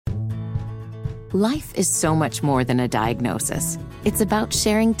Life is so much more than a diagnosis. It's about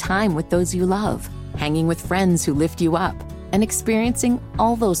sharing time with those you love, hanging with friends who lift you up, and experiencing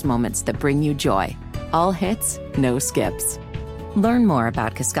all those moments that bring you joy. All hits, no skips. Learn more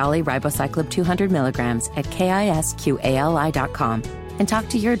about Kisqali Ribociclib 200 milligrams at KISQALI.com and talk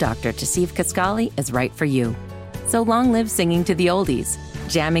to your doctor to see if Kisqali is right for you. So long live singing to the oldies,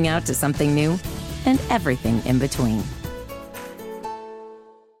 jamming out to something new, and everything in between.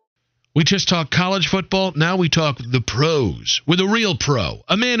 We just talk college football. Now we talk the pros with a real pro,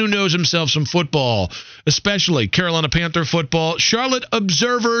 a man who knows himself some football, especially Carolina Panther football. Charlotte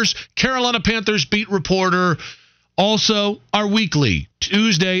Observer's Carolina Panthers beat reporter. Also, our weekly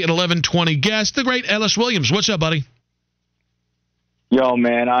Tuesday at 11:20 guest, the great Ellis Williams. What's up, buddy? Yo,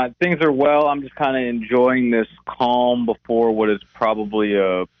 man, things are well. I'm just kind of enjoying this calm before what is probably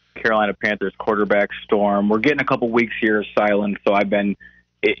a Carolina Panthers quarterback storm. We're getting a couple weeks here of silence, so I've been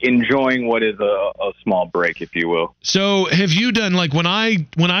enjoying what is a small break, if you will. So have you done, like, when I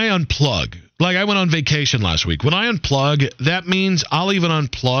unplug, like I went on vacation last week, when I unplug, that means I'll even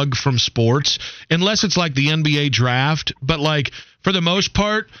unplug from sports, unless it's like the NBA draft. But, like, for the most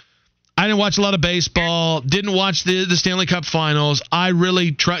part, I didn't watch a lot of baseball, didn't watch the Stanley Cup Finals. I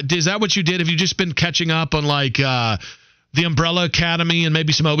really tried. Is that what you did? Have you just been catching up on, like, the Umbrella Academy and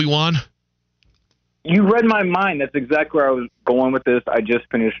maybe some Obi-Wan? You read my mind. That's exactly where I was going with this. I just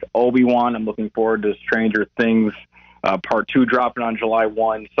finished Obi-Wan. I'm looking forward to Stranger Things Part 2 dropping on July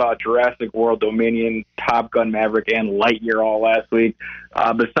 1. Saw Jurassic World Dominion, Top Gun Maverick, and Lightyear all last week.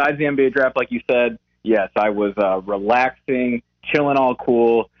 Besides the NBA draft, like you said, yes, I was relaxing, chilling all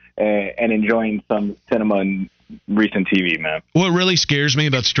cool, and enjoying some cinema and recent TV, man. What really scares me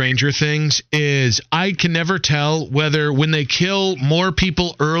about Stranger Things is I can never tell whether when they kill more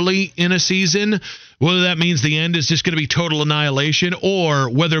people early in a season, whether that means the end is just going to be total annihilation or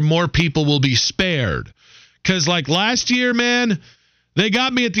whether more people will be spared. Because, like, last year, man, they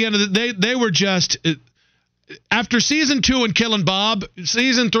got me at the end of the day. They were just, after season 2 and killing Bob,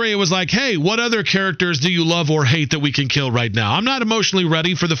 season 3, it was like, hey, what other characters do you love or hate that we can kill right now? I'm not emotionally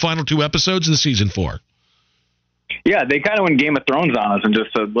ready for the final 2 episodes of the season 4. Yeah, they kind of went Game of Thrones on us and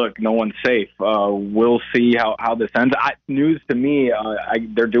just said, look, no one's safe. We'll see how this ends. News to me,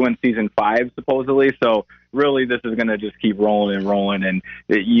 they're doing season 5, supposedly. So really this is going to just keep rolling and rolling. And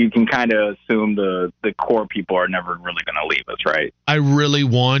you can kind of assume the core people are never really going to leave us, right? I really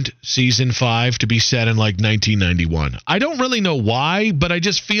want season 5 to be set in like 1991. I don't really know why, but I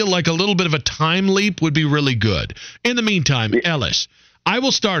just feel like a little bit of a time leap would be really good. In the meantime, Ellis, I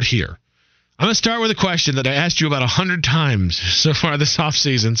will start here. I'm going to start with a question that I asked you about 100 times so far this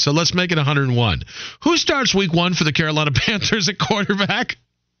offseason, so let's make it 101. Who starts week 1 for the Carolina Panthers at quarterback?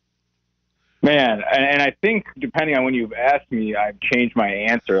 Man, and I think depending on when you've asked me, I've changed my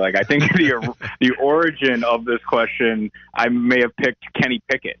answer. Like, I think the origin of this question, I may have picked Kenny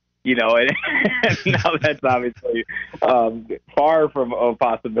Pickett. You know, and now that's obviously far from a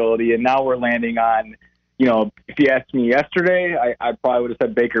possibility, and now we're landing on, you know, if you asked me yesterday, I probably would have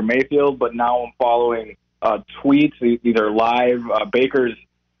said Baker Mayfield, but now I'm following tweets. These are live. Baker's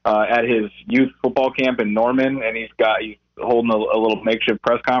at his youth football camp in Norman, and he's holding a little makeshift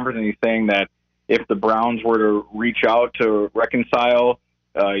press conference, and he's saying that if the Browns were to reach out to reconcile,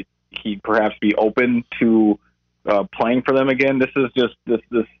 he'd perhaps be open to playing for them again. This is just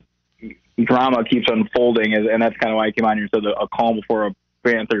this drama keeps unfolding, and that's kind of why I came on here and said a calm before a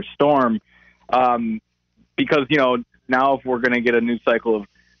Panthers storm. Because, you know, now if we're going to get a new cycle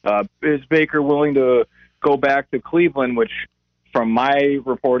of is Baker willing to go back to Cleveland, which from my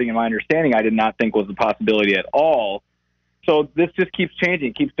reporting and my understanding, I did not think was a possibility at all. So this just keeps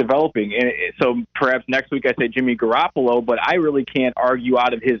changing, keeps developing. And so perhaps next week I say Jimmy Garoppolo, but I really can't argue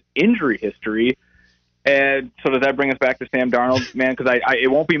out of his injury history. And so does that bring us back to Sam Darnold, man? Because it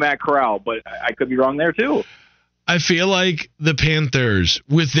won't be Matt Corral, but I could be wrong there too. I feel like the Panthers,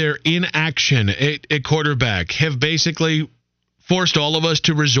 with their inaction at quarterback, have basically forced all of us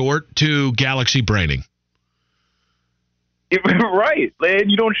to resort to galaxy braining. Right.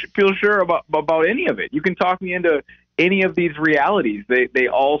 And you don't feel sure about any of it. You can talk me into any of these realities. They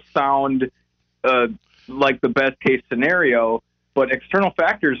all sound like the best case scenario, but external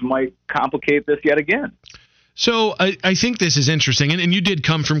factors might complicate this yet again. So I think this is interesting, and you did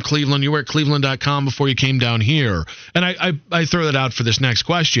come from Cleveland. You were at Cleveland.com before you came down here, and I throw that out for this next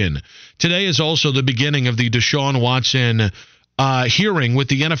question. Today is also the beginning of the Deshaun Watson hearing with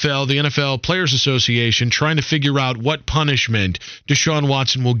the NFL Players Association, trying to figure out what punishment Deshaun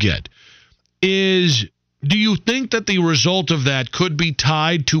Watson will get. Do you think that the result of that could be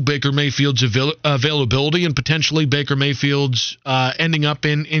tied to Baker Mayfield's availability and potentially Baker Mayfield's ending up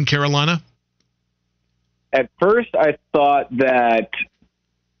in Carolina? At first, I thought that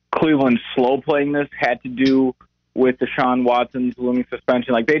Cleveland slow playing this had to do with Deshaun Watson's looming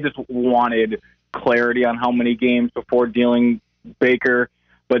suspension. Like, they just wanted clarity on how many games before dealing Baker.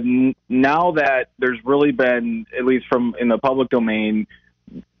 But now that there's really been, at least from in the public domain,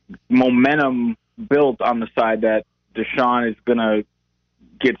 momentum built on the side that Deshaun is going to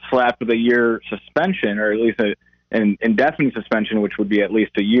get slapped with a year suspension, or at least an indefinite suspension, which would be at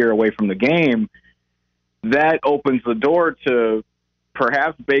least a year away from the game, that opens the door to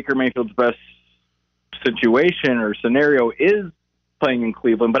perhaps Baker Mayfield's best situation or scenario is playing in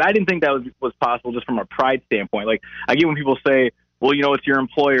Cleveland. But I didn't think that was possible just from a pride standpoint. Like, I get when people say, well, you know, it's your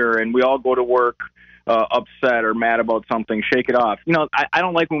employer and we all go to work upset or mad about something, shake it off. You know, I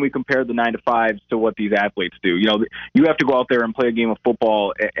don't like when we compare the 9-to-5s to what these athletes do. You know, you have to go out there and play a game of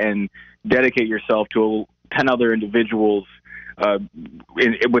football and dedicate yourself to 10 other individuals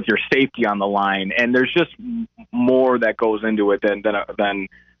with your safety on the line. And there's just more that goes into it than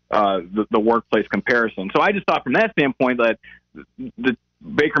the workplace comparison. So I just thought from that standpoint that the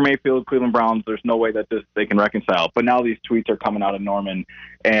Baker Mayfield, Cleveland Browns, there's no way that they can reconcile. But now these tweets are coming out of Norman,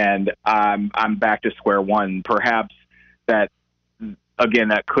 and I'm back to square one. Perhaps that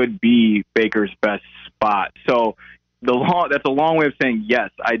could be Baker's best spot. So that's a long way of saying,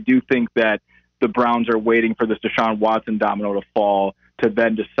 yes, I do think that the Browns are waiting for this Deshaun Watson domino to fall to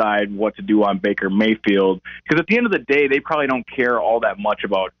then decide what to do on Baker Mayfield. Because at the end of the day, they probably don't care all that much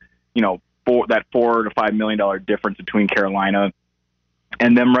about, you know, that $4 to $5 million difference between Carolina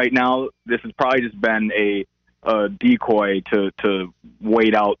and them right now. This has probably just been a decoy to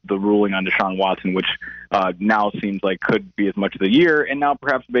wait out the ruling on Deshaun Watson, which now seems like could be as much as a year. And now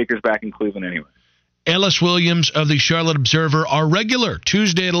perhaps Baker's back in Cleveland anyway. Ellis Williams of the Charlotte Observer, our regular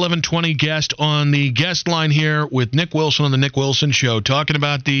Tuesday at 11:20 guest on the guest line here with Nick Wilson on the Nick Wilson Show, talking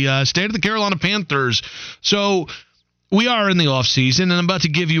about the state of the Carolina Panthers. So we are in the offseason, and I'm about to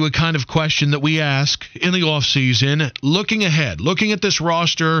give you a kind of question that we ask in the offseason, looking ahead, looking at this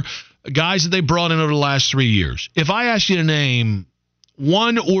roster, guys that they brought in over the last 3 years. If I ask you to name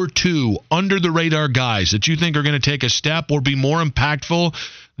one or two under-the-radar guys that you think are going to take a step or be more impactful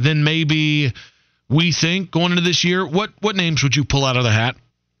than maybe we think going into this year, what names would you pull out of the hat?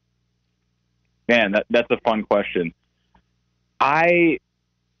 Man, that's a fun question. I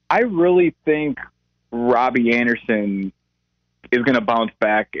really think Robbie Anderson is going to bounce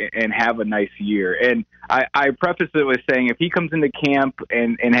back and have a nice year. And I preface it with saying if he comes into camp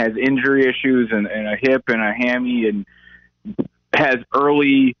and has injury issues and a hip and a hammy and has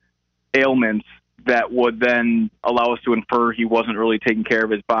early ailments that would then allow us to infer he wasn't really taking care of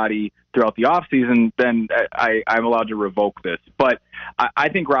his body throughout the offseason, then I'm allowed to revoke this. But I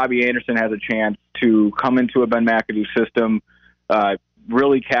think Robbie Anderson has a chance to come into a Ben McAdoo system,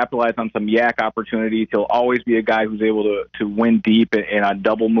 really capitalize on some yak opportunities. He'll always be a guy who's able to win deep and on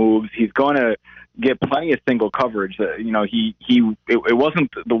double moves. He's going to get plenty of single coverage. You know, it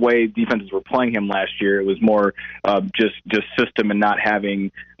wasn't the way defenses were playing him last year. It was more just system and not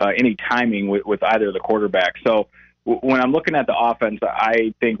having any timing with either of the quarterbacks. So when I'm looking at the offense,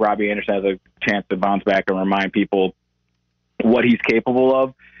 I think Robbie Anderson has a chance to bounce back and remind people what he's capable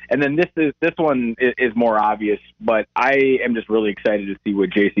of. And then this one is more obvious, but I am just really excited to see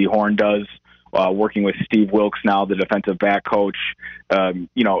what J.C. Horn does, working with Steve Wilks now, the defensive back coach.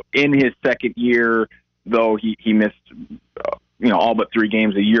 You know, in his second year, though he missed all but 3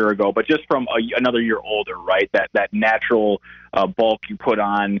 games a year ago, but just from another year older, right? That natural bulk you put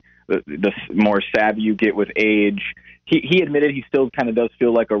on, the more savvy you get with age. He admitted he still kind of does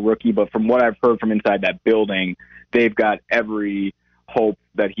feel like a rookie, but from what I've heard from inside that building, they've got every hope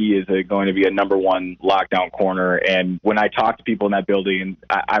that he is going to be a number one lockdown corner. And when I talk to people in that building,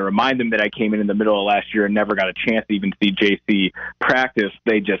 I remind them that I came in the middle of last year and never got a chance to even see JC practice,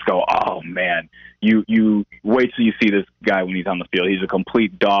 they just go, oh man, you wait till you see this guy when he's on the field. He's a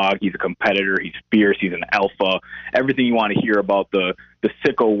complete dog. He's a competitor. He's fierce. He's an alpha. Everything you want to hear about the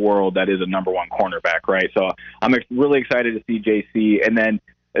sicko world that is a number one cornerback, right? So I'm really excited to see JC. And then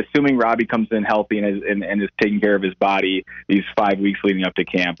assuming Robbie comes in healthy and is taking care of his body these 5 weeks leading up to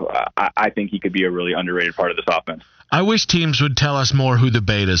camp, I think he could be a really underrated part of this offense. I wish teams would tell us more who the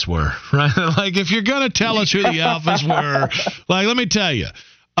betas were, right? Like, if you're going to tell us who the alphas were, like, let me tell you,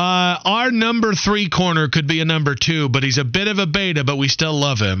 our number 3 corner could be a number 2, but he's a bit of a beta, but we still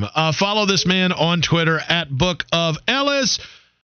love him. Follow this man on Twitter at Book of Ellis.